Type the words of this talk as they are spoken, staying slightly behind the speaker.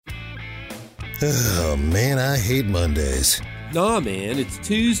Oh, man, I hate Mondays. Nah, man, it's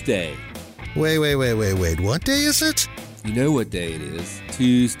Tuesday. Wait. What day is it? You know what day it is.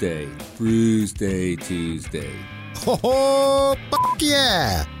 Tuesday. Bruise Day Tuesday. Oh, fuck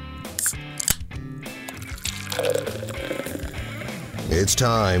yeah! It's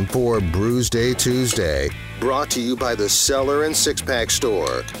time for Bruise Day Tuesday, brought to you by the Cellar and Six Pack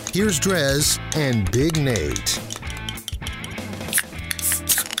Store. Here's Drez and Big Nate.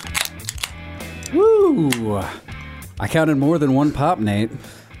 Woo! I counted more than one pop, Nate.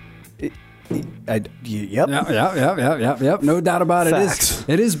 Yep. Yep. No doubt about it. Facts.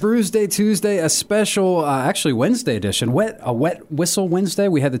 It is Bruise Day Tuesday, a special, actually Wednesday edition. A wet whistle Wednesday.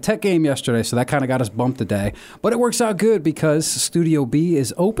 We had the tech game yesterday, so that kind of got us bumped today. But it works out good because Studio B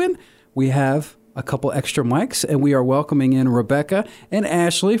is open. We have a couple extra mics, and we are welcoming in Rebecca and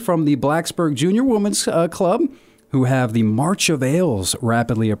Ashley from the Blacksburg Junior Women's Club, who have the March of Ales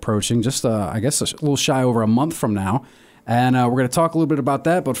rapidly approaching, just, I guess, a little shy over a month from now. And we're going to talk a little bit about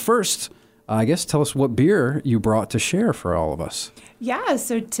that. But first, I guess tell us what beer you brought to share for all of us. Yeah,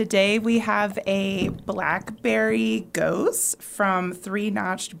 so today we have a Blackberry Ghost from Three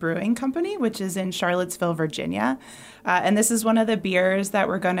Notched Brewing Company, which is in Charlottesville, Virginia. And this is one of the beers that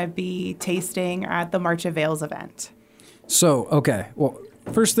we're going to be tasting at the March of Ales event. So, okay, well,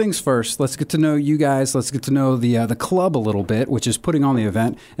 first things first, let's get to know you guys. Let's get to know the club a little bit, which is putting on the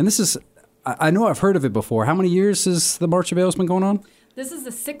event. And this is, I know I've heard of it before. How many years has the March of Ales been going on? This is the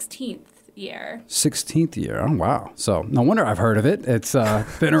 16th year. 16th year. Oh, wow. So no wonder I've heard of it. It's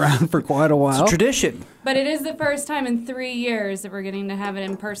been around for quite a while. It's a tradition. But it is the first time in 3 years that we're getting to have it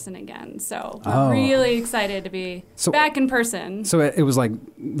in person again. So we're really excited to be back in person. So it was like,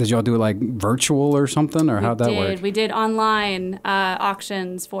 did y'all do it like virtual or something, or how'd that work? We did online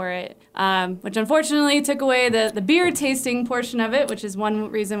auctions for it, which unfortunately took away the beer tasting portion of it, which is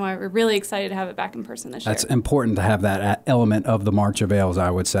one reason why we're really excited to have it back in person this year. That's important to have that element of the March of Ales, I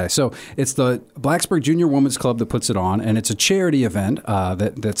would say. So it's the Blacksburg Junior Women's Club that puts it on, and it's a charity event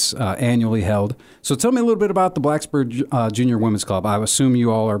that's annually held. So tell me a little bit about the Blacksburg Junior Women's Club. I assume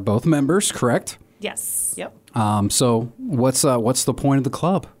you all are both members, correct? Yes. Yep. So what's the point of the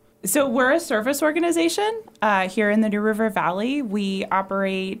club? So we're a service organization here in the New River Valley. We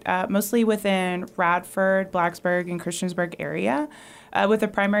operate mostly within Radford, Blacksburg, and Christiansburg area with a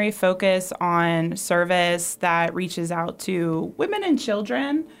primary focus on service that reaches out to women and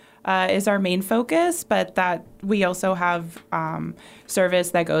children is our main focus, but that we also have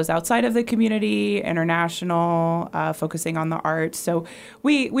service that goes outside of the community, international, focusing on the arts. So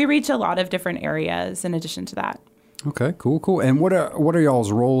we reach a lot of different areas in addition to that. Okay, cool. And what are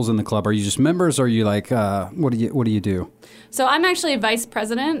y'all's roles in the club? Are you just members, or are you like what do you do? So I'm actually vice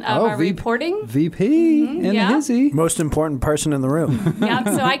president of our reporting. VP in the hizzy. Most important person in the room. Yeah,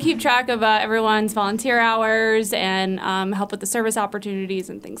 so I keep track of everyone's volunteer hours and help with the service opportunities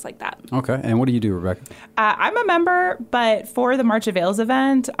and things like that. Okay, and what do you do, Rebecca? I'm a member, but for the March of Ales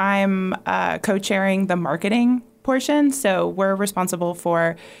event, I'm co-chairing the marketing portion. So we're responsible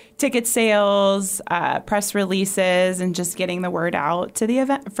for ticket sales, press releases, and just getting the word out to the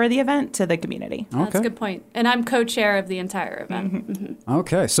event to the community. Okay. That's a good point. And I'm co-chair of the entire event. Mm-hmm.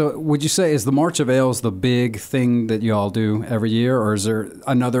 Okay, so would you say is the March of Ales the big thing that you all do every year, or is there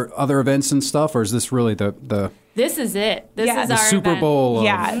other events and stuff, or is this really the This is it. This is the our Super event. Bowl?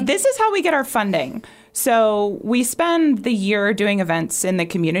 This is how we get our funding. So we spend the year doing events in the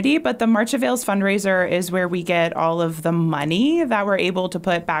community, but the March of Ales fundraiser is where we get all of the money that we're able to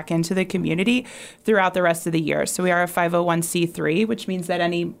put back into the community throughout the rest of the year. So we are a 501c3, which means that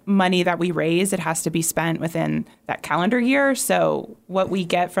any money that we raise, it has to be spent within that calendar year. So what we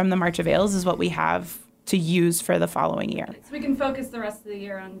get from the March of Ales is what we have to use for the following year. So we can focus the rest of the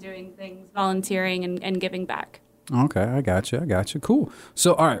year on doing things, volunteering and giving back. Okay, I got you. Cool.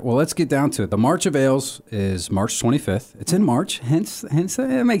 So, all right, well, let's get down to it. The March of Ales is March 25th. It's in March, hence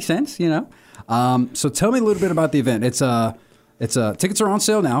it makes sense, you know. So tell me a little bit about the event. Tickets are on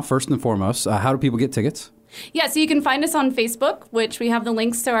sale now, first and foremost. How do people get tickets? Yeah, so you can find us on Facebook, which we have the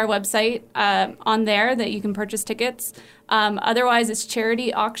links to our website on there that you can purchase tickets. Otherwise, it's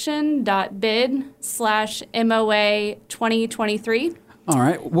charityauction.bid/MOA 2023. All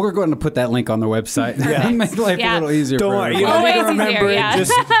right, we're going to put that link on the website. Yeah. Make life a little easier. Don't for worry, you everybody. don't need to remember Always easier, it.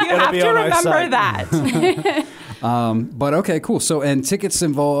 Just, You have to remember that. But okay, cool. So, and tickets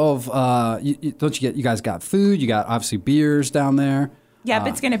involve, you guys got food, you got obviously beers down there. Yep,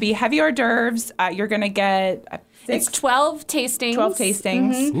 it's going to be heavy hors d'oeuvres. You're going to get It's 12 tastings. 12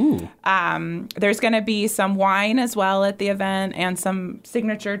 tastings. Ooh. There's going to be some wine as well at the event and some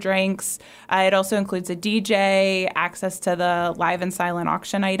signature drinks. It also includes a DJ, access to the live and silent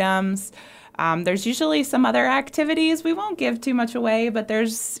auction items. There's usually some other activities. We won't give too much away, but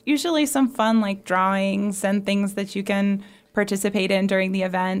there's usually some fun like drawings and things that you can participate in during the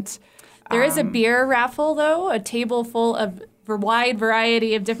event. There is a beer raffle, though, a table full of a wide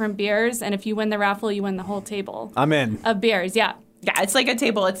variety of different beers. And if you win the raffle, you win the whole table I'm in. of beers. Yeah. Yeah, it's like a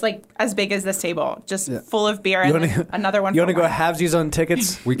table. It's like as big as this table, just full of beer and then another one. You want for to go wine. halvesies on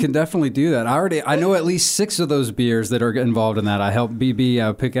tickets? We can definitely do that. I know at least 6 of those beers that are involved in that. I helped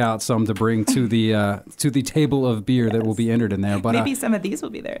BB pick out some to bring to the table of beer that will be entered in there. But Maybe some of these will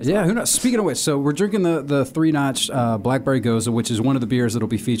be there. As yeah, well. who knows? Speaking of which, so we're drinking the 3-notch Blackberry Goza, which is one of the beers that will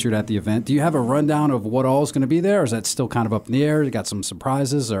be featured at the event. Do you have a rundown of what all is going to be there, or is that still kind of up in the air? You got some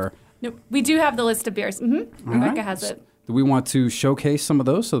surprises, or No, we do have the list of beers. Rebecca has it. do we want to showcase some of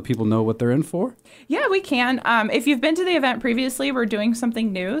those so that people know what they're in for? Yeah, we can. If you've been to the event previously, we're doing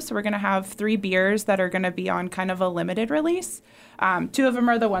something new. So we're going to have 3 beers that are going to be on kind of a limited release. 2 of them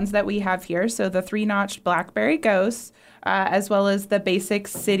are the ones that we have here. So the 3-notch Blackberry Ghost, as well as the Basic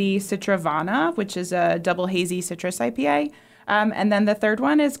City Citravana, which is a double hazy citrus IPA. And then the third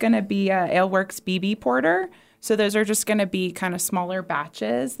one is going to be Aleworks BB Porter. So those are just going to be kind of smaller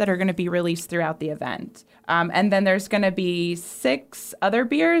batches that are going to be released throughout the event. And then there's going to be 6 other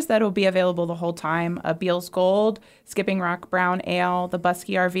beers that will be available the whole time. Beals Gold, Skipping Rock Brown Ale, the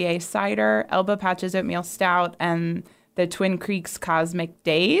Busky RVA Cider, Elbow Patches Oatmeal Stout, and the Twin Creeks Cosmic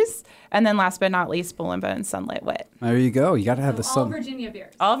Days. And then last but not least, Bulimba and Sunlit Wit. There you go. You got to have the All sun. Virginia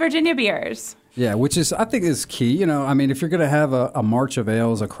beers. All Virginia beers. Yeah, which is, I think, is key. You know, I mean, if you're going to have a March of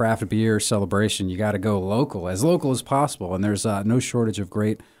Ales, a craft beer celebration, you got to go local as possible. And there's no shortage of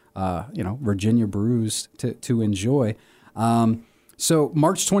great, Virginia brews to enjoy. So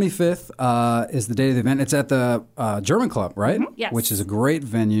March 25th is the day of the event. It's at the German Club, right? Mm-hmm. Yes. Which is a great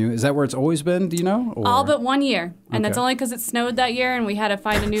venue. Is that where it's always been? Do you know? Or? All but 1 year. And that's Okay. only because it snowed that year and we had to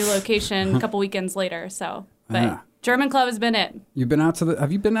find a new location a couple weekends later. So, but Yeah. German Club has been it. Have you been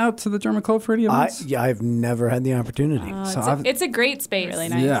out to the German Club for any events? I've never had the opportunity. It's a great space. Really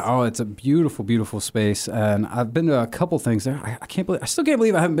nice. Yeah. Oh, it's a beautiful, beautiful space, and I've been to a couple things there. I still can't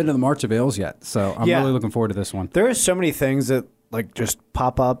believe I haven't been to the March of Ales yet. So I'm Yeah. really looking forward to this one. There are so many things that like just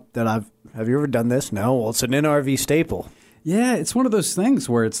pop up that have you ever done this? No. Well, it's an NRV staple. Yeah, it's one of those things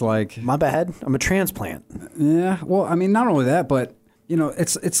where it's like, My bad. I'm a transplant. yeah. Well, I mean, not only that, but you know,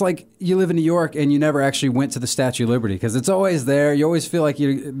 it's like you live in New York and you never actually went to the Statue of Liberty because it's always there. You always feel like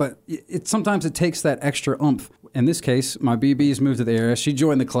but sometimes it takes that extra oomph. In this case, my BB's moved to the area. She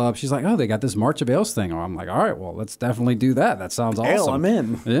joined the club. She's like, oh, they got this March of Ales thing. I'm like, all right, well, let's definitely do that. That sounds awesome. Ale, I'm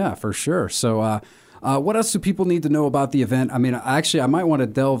in. Yeah, for sure. So, what else do people need to know about the event? I mean, I might want to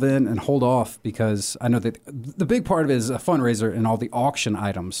delve in and hold off because I know that the big part of it is a fundraiser and all the auction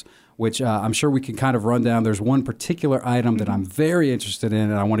items, which I'm sure we can kind of run down. There's one particular item that I'm very interested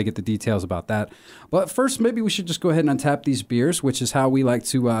in, and I want to get the details about that. But first, maybe we should just go ahead and untap these beers, which is how we like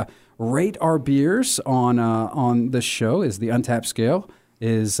to rate our beers on this show. Is the Untapped scale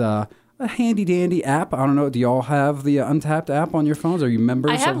is a handy dandy app. I don't know. Do y'all have the Untapped app on your phones? Are you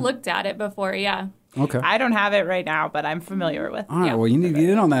members? I have of- looked at it before, yeah. Okay. I don't have it right now, but I'm familiar with it. All right, well, you need to get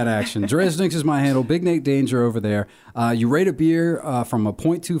in on that action. Dresniks is my handle. Big Nate Danger over there. You rate a beer from a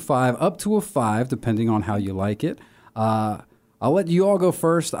 0.25 up to a 5, depending on how you like it. I'll let you all go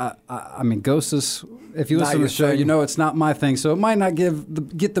first. I mean, Ghostus, if you listen to your the show, thing. you know it's not my thing, so it might not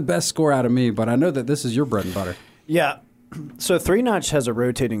get the best score out of me, but I know that this is your bread and butter. Yeah. So 3-Notch has a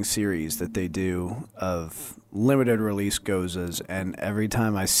rotating series that they do of limited release Gozas, and every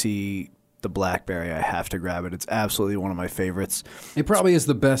time I see the Blackberry, I have to grab it. It's absolutely one of my favorites. It probably is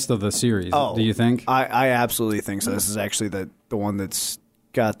the best of the series, do you think? I absolutely think so. This is actually the one that's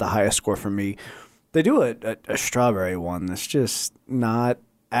got the highest score for me. They do a strawberry one that's just not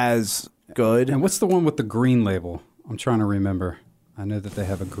as good. And what's the one with the green label? I'm trying to remember. I know that they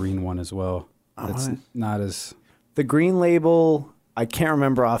have a green one as well. That's not as... The green label, I can't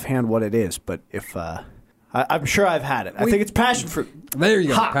remember offhand what it is, but if I'm sure I've had it. I think it's passion fruit. There you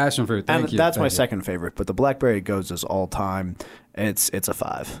go, Ha! passion fruit. Thank And you. that's my Thank you. second favorite. But the Blackberry Gozas all time, it's a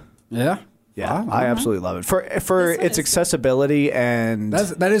 5. Yeah? Yeah, Wow, I all absolutely love it for This one its is- accessibility and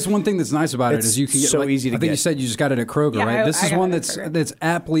That is one thing that's nice about it It's is you can get so easy to I think you get. said you just got it at Kroger, Yeah, right? This I is got one it at Kroger. that's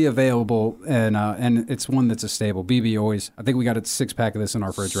aptly available and it's one that's a stable. BB always. I think we got a 6-pack of this in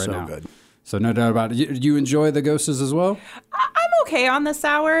our fridge right So now. good. So no doubt about it. You enjoy the Ghostas as well? I'm okay on the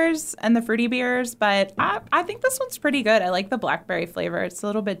sours and the fruity beers, but I think this one's pretty good. I like the blackberry flavor. It's a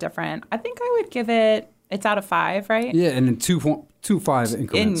little bit different. I think I would give it's out of 5, right? Yeah, and in 2.25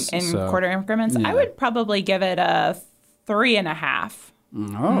 increments. In so, quarter increments. yeah. I would probably give it a 3.5.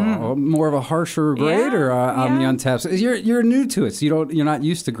 Oh, more of a harsher grade, or on the Untapped? You're new to it, so you're not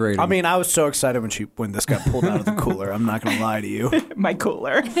used to grading. I mean, I was so excited when this got pulled out of the cooler. I'm not going to lie to you. My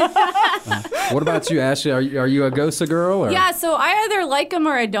cooler. What about you, Ashley? Are you a Gosa girl? Or? Yeah, so I either like them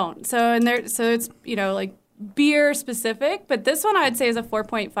or I don't. So it's like beer specific, but this one I'd say is a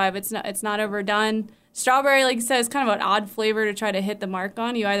 4.5. It's not overdone. Strawberry, like you said, is kind of an odd flavor to try to hit the mark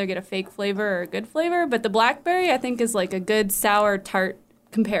on. You either get a fake flavor or a good flavor, but the blackberry I think is like a good sour tart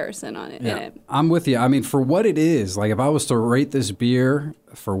comparison on it. Yeah, in it. I'm with you. I mean, for what it is, like if I was to rate this beer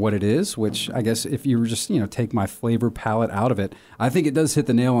for what it is, which I guess if you were just, take my flavor palette out of it, I think it does hit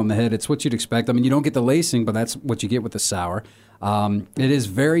the nail on the head. It's what you'd expect. I mean, you don't get the lacing, but that's what you get with the sour. It is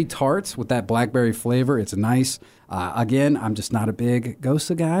very tart with that blackberry flavor. It's nice. Again, I'm just not a big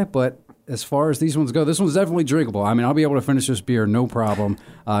Gosa guy, but as far as these ones go, this one's definitely drinkable. I mean, I'll be able to finish this beer, no problem.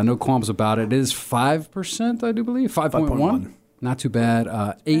 No qualms about it. It is 5%, I do believe, 5.1. Not too bad.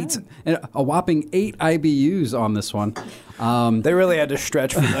 A whopping 8 IBUs on this one. They really had to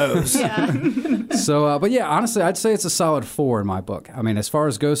stretch for those. Yeah. So, but yeah, honestly, I'd say it's a solid 4 in my book. I mean, as far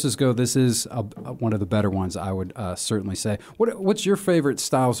as Gosas go, this is one of the better ones, I would certainly say. What's your favorite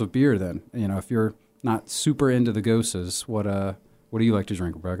styles of beer then? If you're not super into the Gosas, what do you like to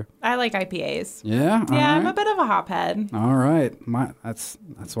drink, Rebecca? I like IPAs. Yeah? All I'm right. a bit of a hophead. All right. That's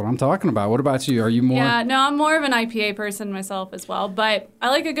what I'm talking about. What about you? Are you more? Yeah, no, I'm more of an IPA person myself as well, but I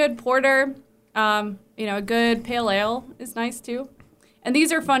like a good porter. A good pale ale is nice too. And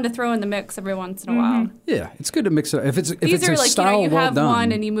these are fun to throw in the mix every once in a while. Yeah, it's good to mix it. If it's These are a like, style you well have done.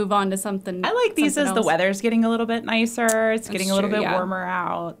 one and you move on to something. I like these as something the else. weather's getting a little bit nicer. It's getting a little true, bit yeah. warmer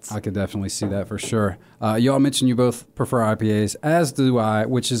out. I could definitely see that for sure. You all mentioned you both prefer IPAs, as do I,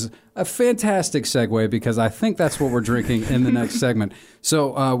 which is a fantastic segue because I think that's what we're drinking in the next segment.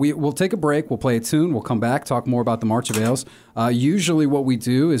 So we'll take a break. We'll play a tune. We'll come back, talk more about the March of Ales. Usually what we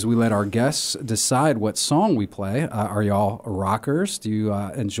do is we let our guests decide what song we play. Are y'all rockers? Do you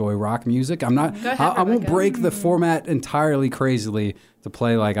enjoy rock music? I'm not. Go ahead, I won't Rebecca. break the format entirely crazily to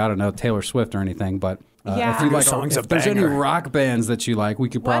play like, I don't know, Taylor Swift or anything, but Yeah. if you Your like, song's a if there's any banger. rock bands that you like, we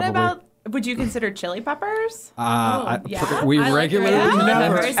could What probably. about, would you consider Chili Peppers? yeah. We I like regularly Red Hot Chili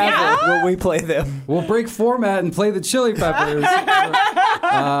never. Peppers. Yeah. Will we play them? We'll break format and play the Chili Peppers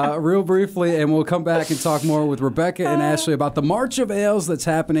real briefly, and we'll come back and talk more with Rebecca and Ashley about the March of Ales that's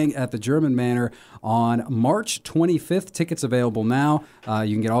happening at the German Manor on March 25th. Tickets available now.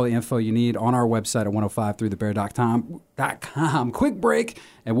 You can get all the info you need on our website at 105throughthebear.com. Quick break,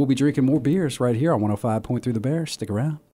 and we'll be drinking more beers right here on 105.3 The Bear. Stick around.